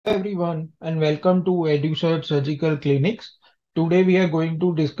Everyone, and welcome to Edusurg Surgical Clinics. Today, we are going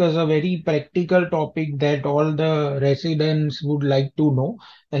to discuss a very practical topic that all the residents would like to know,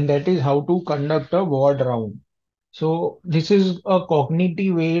 and that is how to conduct a ward round. So, this is a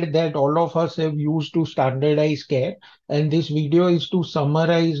cognitive aid that all of us have used to standardize care, and this video is to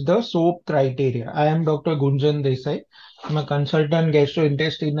summarize the SOAP criteria. I am Dr. Gunjan Desai. I'm a consultant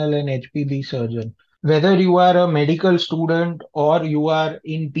gastrointestinal and HPB surgeon. Whether you are a medical student or you are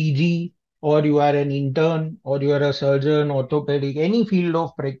in PG or you are an intern or you are a surgeon, orthopedic, any field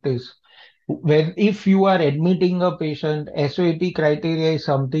of practice, when if you are admitting a patient, SOAP criteria is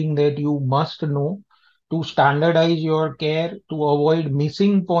something that you must know to standardize your care, to avoid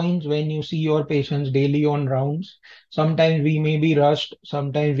missing points when you see your patients daily on rounds. Sometimes we may be rushed,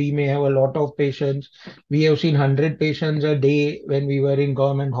 sometimes we may have a lot of patients. We have seen 100 patients a day when we were in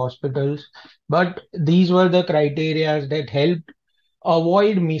government hospitals. But these were the criteria that helped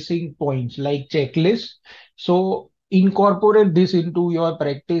avoid missing points like checklists. So incorporate this into your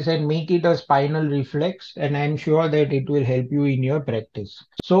practice and make it a spinal reflex, and I'm sure that it will help you in your practice.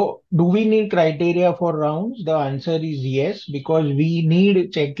 So do we need criteria for rounds? The answer is yes, because we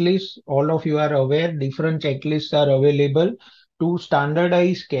need checklists. All of you are aware different checklists are available to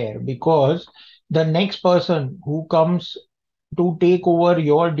standardize care, because the next person who comes to take over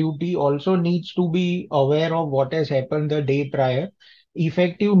your duty also needs to be aware of what has happened the day prior.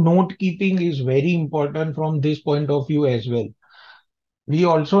 Effective note keeping is very important from this point of view as well. We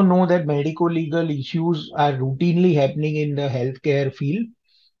also know that medico legal issues are routinely happening in the healthcare field.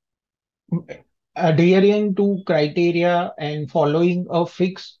 Adhering to criteria and following a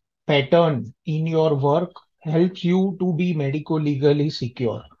fixed pattern in your work helps you to be medico legally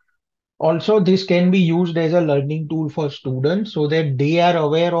secure. Also, this can be used as a learning tool for students so that they are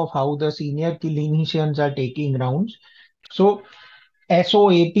aware of how the senior clinicians are taking rounds. So,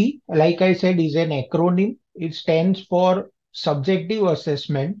 SOAP, like I said, is an acronym. It stands for subjective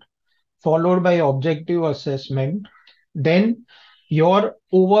assessment, followed by objective assessment, then your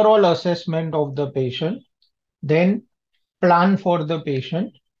overall assessment of the patient, then plan for the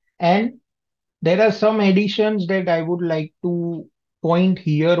patient, and there are some additions that I would like to point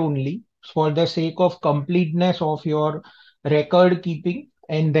here only for the sake of completeness of your record keeping,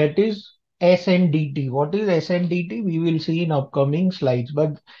 and that is SNDT. What is SNDT? We will see in upcoming slides.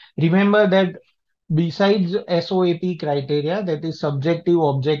 But remember that besides SOAP criteria, that is subjective,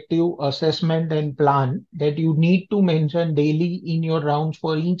 objective, assessment, and plan, that you need to mention daily in your rounds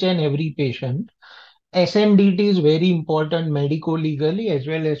for each and every patient. SNDT is very important medico-legally as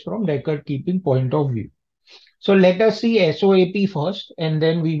well as from record-keeping point of view. So let us see SOAP first, and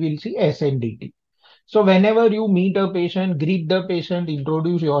then we will see SNDT. So whenever you meet a patient, greet the patient,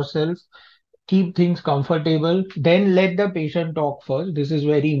 introduce yourself, keep things comfortable, then let the patient talk first. This is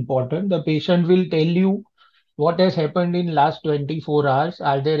very important. The patient will tell you what has happened in last 24 hours.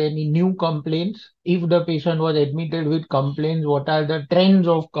 Are there any new complaints? If the patient was admitted with complaints, what are the trends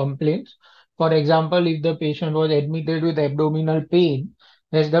of complaints? For example, if the patient was admitted with abdominal pain,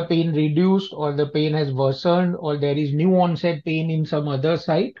 has the pain reduced or the pain has worsened or there is new onset pain in some other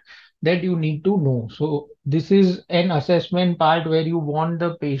site, that you need to know. So this is an assessment part where you want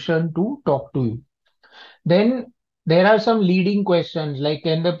the patient to talk to you. Then there are some leading questions like,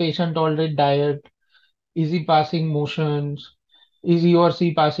 can the patient tolerate diet? Is he passing motions? Is he or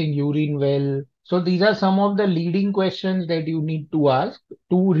she passing urine well? So these are some of the leading questions that you need to ask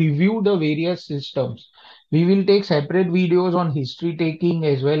to review the various systems. We will take separate videos on history taking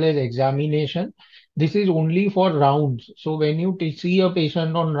as well as examination. This is only for rounds. So when you see a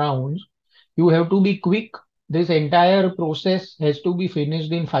patient on rounds, you have to be quick. This entire process has to be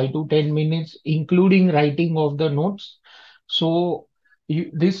finished in 5 to 10 minutes, including writing of the notes. So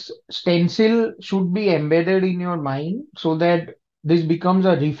this stencil should be embedded in your mind so that this becomes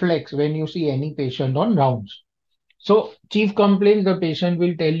a reflex when you see any patient on rounds. So chief complaints, the patient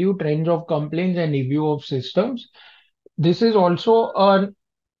will tell you trends of complaints and review of systems. This is also an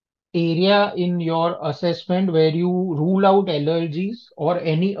area in your assessment where you rule out allergies or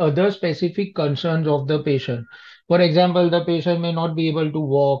any other specific concerns of the patient. For example, the patient may not be able to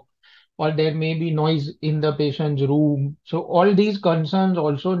walk, or there may be noise in the patient's room. So all these concerns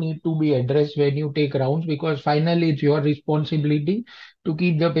also need to be addressed when you take rounds, because finally it's your responsibility to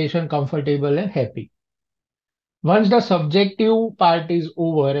keep the patient comfortable and happy. Once the subjective part is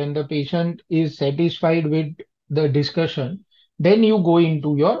over and the patient is satisfied with the discussion, then you go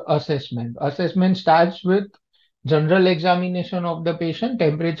into your assessment. Assessment starts with general examination of the patient,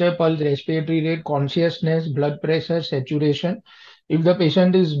 temperature, pulse, respiratory rate, consciousness, blood pressure, saturation. If the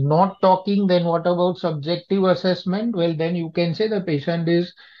patient is not talking, then what about subjective assessment? Well, then you can say the patient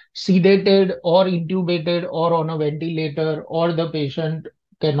is sedated or intubated or on a ventilator, or the patient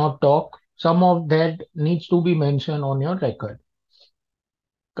cannot talk. Some of that needs to be mentioned on your record.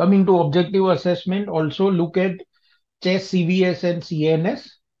 Coming to objective assessment, also look at chest, CVS, and CNS,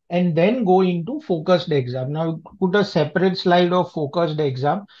 and then go into focused exam. Now, put a separate slide of focused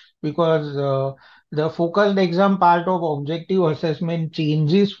exam because the focused exam part of objective assessment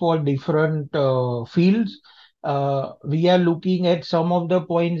changes for different fields. We are looking at some of the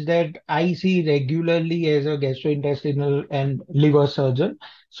points that I see regularly as a gastrointestinal and liver surgeon.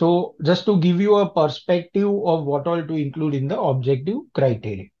 So, just to give you a perspective of what all to include in the objective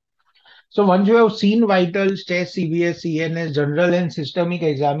criteria. So once you have seen vitals, chest, CVS, CNS, general and systemic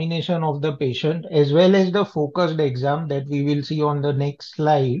examination of the patient, as well as the focused exam that we will see on the next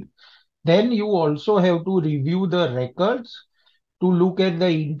slide, then you also have to review the records to look at the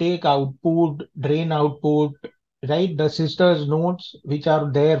intake output, drain output, right? The sister's notes, which are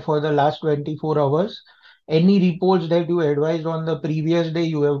there for the last 24 hours. Any reports that you advised on the previous day,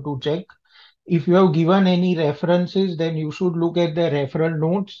 you have to check. If you have given any references, then you should look at the referral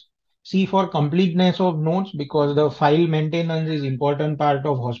notes. See for completeness of notes because the file maintenance is important part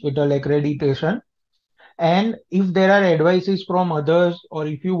of hospital accreditation. And if there are advices from others or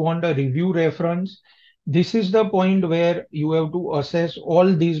if you want a review reference, this is the point where you have to assess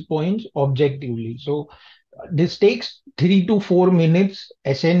all these points objectively. So this takes 3 to 4 minutes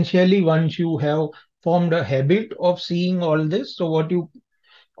essentially once you have formed a habit of seeing all this. So what you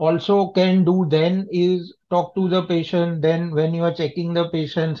also can do then is talk to the patient. Then when you are checking the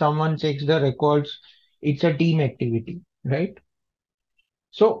patient, someone checks the records. It's a team activity, right?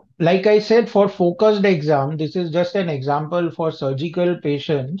 So, like I said, for focused exam, this is just an example for surgical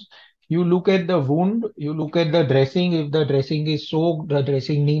patients. You look at the wound, you look at the dressing. If the dressing is soaked, the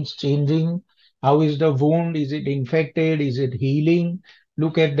dressing needs changing. How is the wound? Is it infected? Is it healing?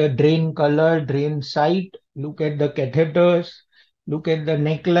 Look at the drain color, drain site. Look at the catheters. Look at the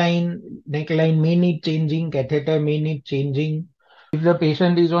neckline. Neckline may need changing. Catheter may need changing. If the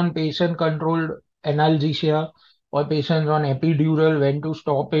patient is on patient-controlled analgesia, or patients on epidural, when to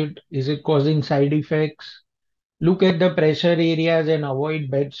stop it, is it causing side effects? Look at the pressure areas and avoid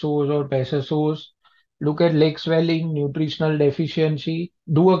bed sores or pressure sores. Look at leg swelling, nutritional deficiency.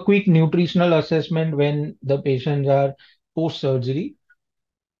 Do a quick nutritional assessment when the patients are post-surgery.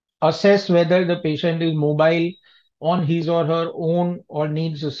 Assess whether the patient is mobile on his or her own or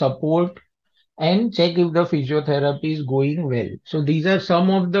needs support, and check if the physiotherapy is going well. So these are some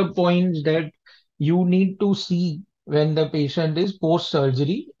of the points that you need to see when the patient is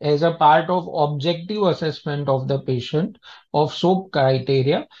post-surgery as a part of objective assessment of the patient of SOAP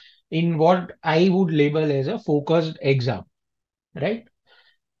criteria in what I would label as a focused exam, right?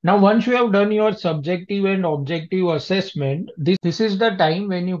 Now, once you have done your subjective and objective assessment, this is the time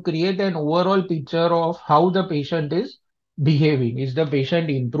when you create an overall picture of how the patient is behaving. Is the patient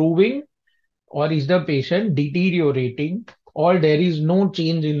improving? Or is the patient deteriorating, or there is no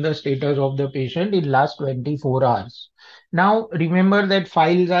change in the status of the patient in last 24 hours. Now remember that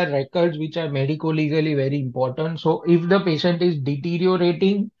files are records which are medico-legally very important. So if the patient is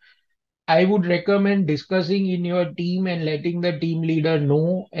deteriorating, I would recommend discussing in your team and letting the team leader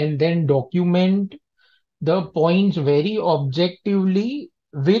know, and then document the points very objectively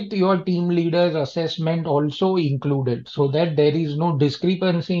with your team leader's assessment also included so that there is no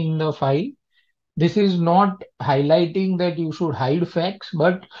discrepancy in the file. This is not highlighting that you should hide facts,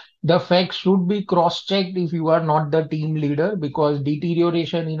 but the facts should be cross-checked if you are not the team leader, because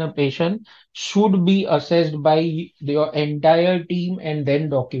deterioration in a patient should be assessed by your entire team and then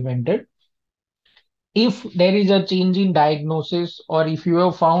documented. If there is a change in diagnosis or if you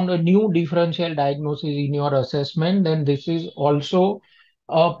have found a new differential diagnosis in your assessment, then this is also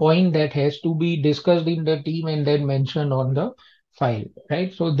a point that has to be discussed in the team and then mentioned on the file,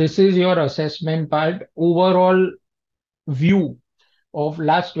 right? So this is your assessment part, overall view of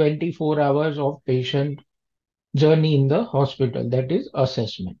last 24 hours of patient journey in the hospital, that is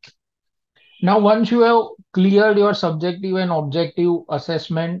assessment. Now, once you have cleared your subjective and objective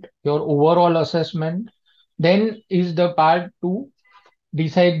assessment, your overall assessment, then is the part to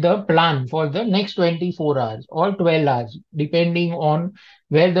decide the plan for the next 24 hours or 12 hours, depending on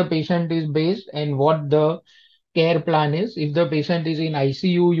where the patient is based and what the care plan is. If the patient is in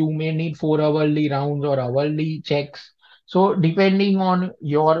ICU, you may need 4 hourly rounds or hourly checks. So depending on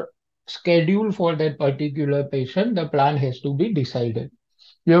your schedule for that particular patient, the plan has to be decided.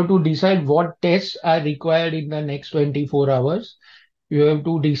 You have to decide what tests are required in the next 24 hours. You have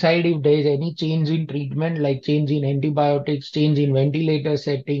to decide if there is any change in treatment, like change in antibiotics, change in ventilator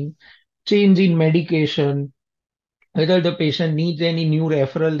setting, change in medication, whether the patient needs any new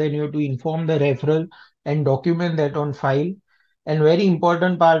referral, then you have to inform the referral and document that on file. And very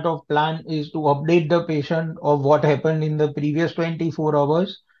important part of plan is to update the patient of what happened in the previous 24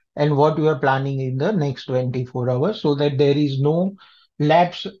 hours and what you are planning in the next 24 hours so that there is no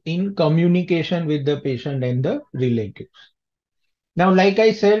lapse in communication with the patient and the relatives. Now, like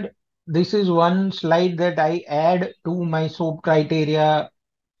I said, this is one slide that I add to my SOAP criteria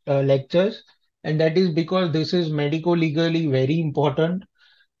lectures, and that is because this is medico-legally very important,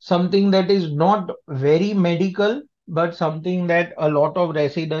 something that is not very medical, but something that a lot of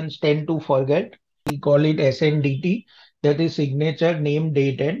residents tend to forget. We call it SNDT, that is signature, name,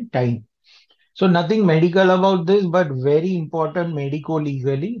 date, and time. So nothing medical about this, but very important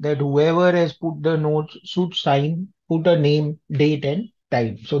medico-legally that whoever has put the notes should sign, put a name, date, and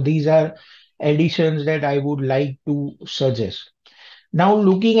time. So these are additions that I would like to suggest. Now,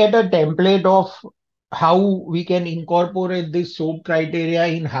 looking at a template of how we can incorporate this SOAP criteria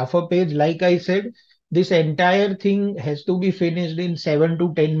in half a page, like I said, this entire thing has to be finished in 7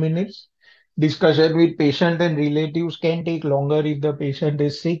 to 10 minutes. Discussion with patient and relatives can take longer if the patient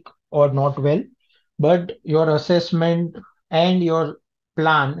is sick or not well, but your assessment and your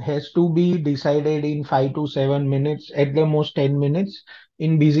plan has to be decided in 5 to 7 minutes, at the most 10 minutes.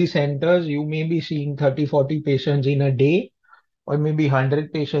 In busy centers, you may be seeing 30, 40 patients in a day or maybe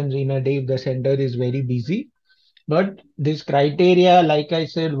 100 patients in a day if the center is very busy. But this criteria, like I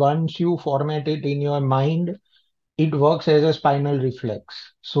said, once you format it in your mind, it works as a spinal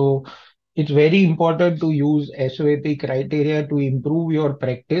reflex. So it's very important to use SOAP criteria to improve your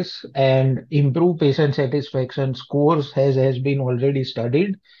practice and improve patient satisfaction scores, has been already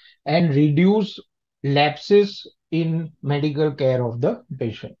studied, and reduce lapses in medical care of the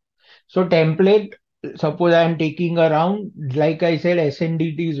patient. So template, suppose I am taking around, like I said,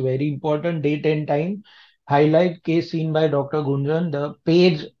 SNDT is very important, date and time. Highlight case seen by Dr. Gunjan. The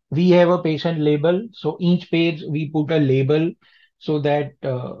page, we have a patient label. So each page we put a label so that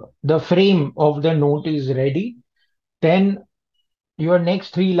the frame of the note is ready. Then your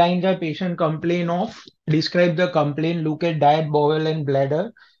next three lines are patient complaint of, describe the complaint, look at diet, bowel, and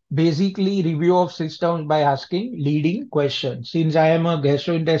bladder. Basically, review of systems by asking leading questions. Since I am a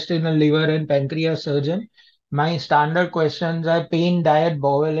gastrointestinal, liver, and pancreas surgeon, my standard questions are pain, diet,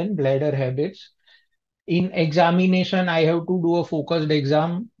 bowel, and bladder habits. In examination, I have to do a focused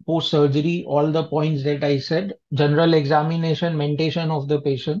exam, post surgery, all the points that I said, general examination, mentation of the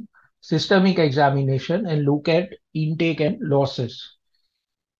patient, systemic examination, and look at intake and losses.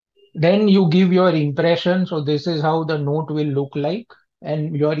 Then you give your impression. So this is how the note will look like.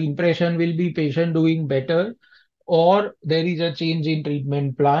 And your impression will be patient doing better or there is a change in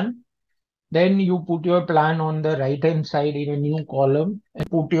treatment plan. Then you put your plan on the right hand side in a new column and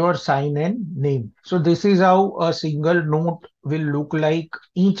put your sign and name. So this is how a single note will look like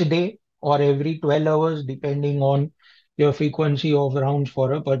each day or every 12 hours, depending on your frequency of rounds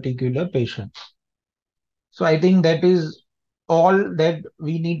for a particular patient. So I think that is all that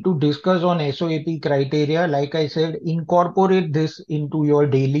we need to discuss on SOAP criteria. Like I said, incorporate this into your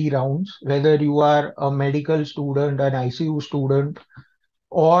daily rounds, whether you are a medical student, an ICU student,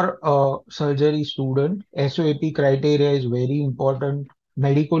 or a surgery student. SOAP criteria is very important,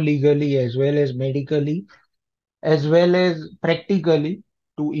 medico-legally as well as medically, as well as practically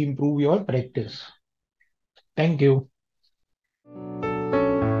to improve your practice. Thank you.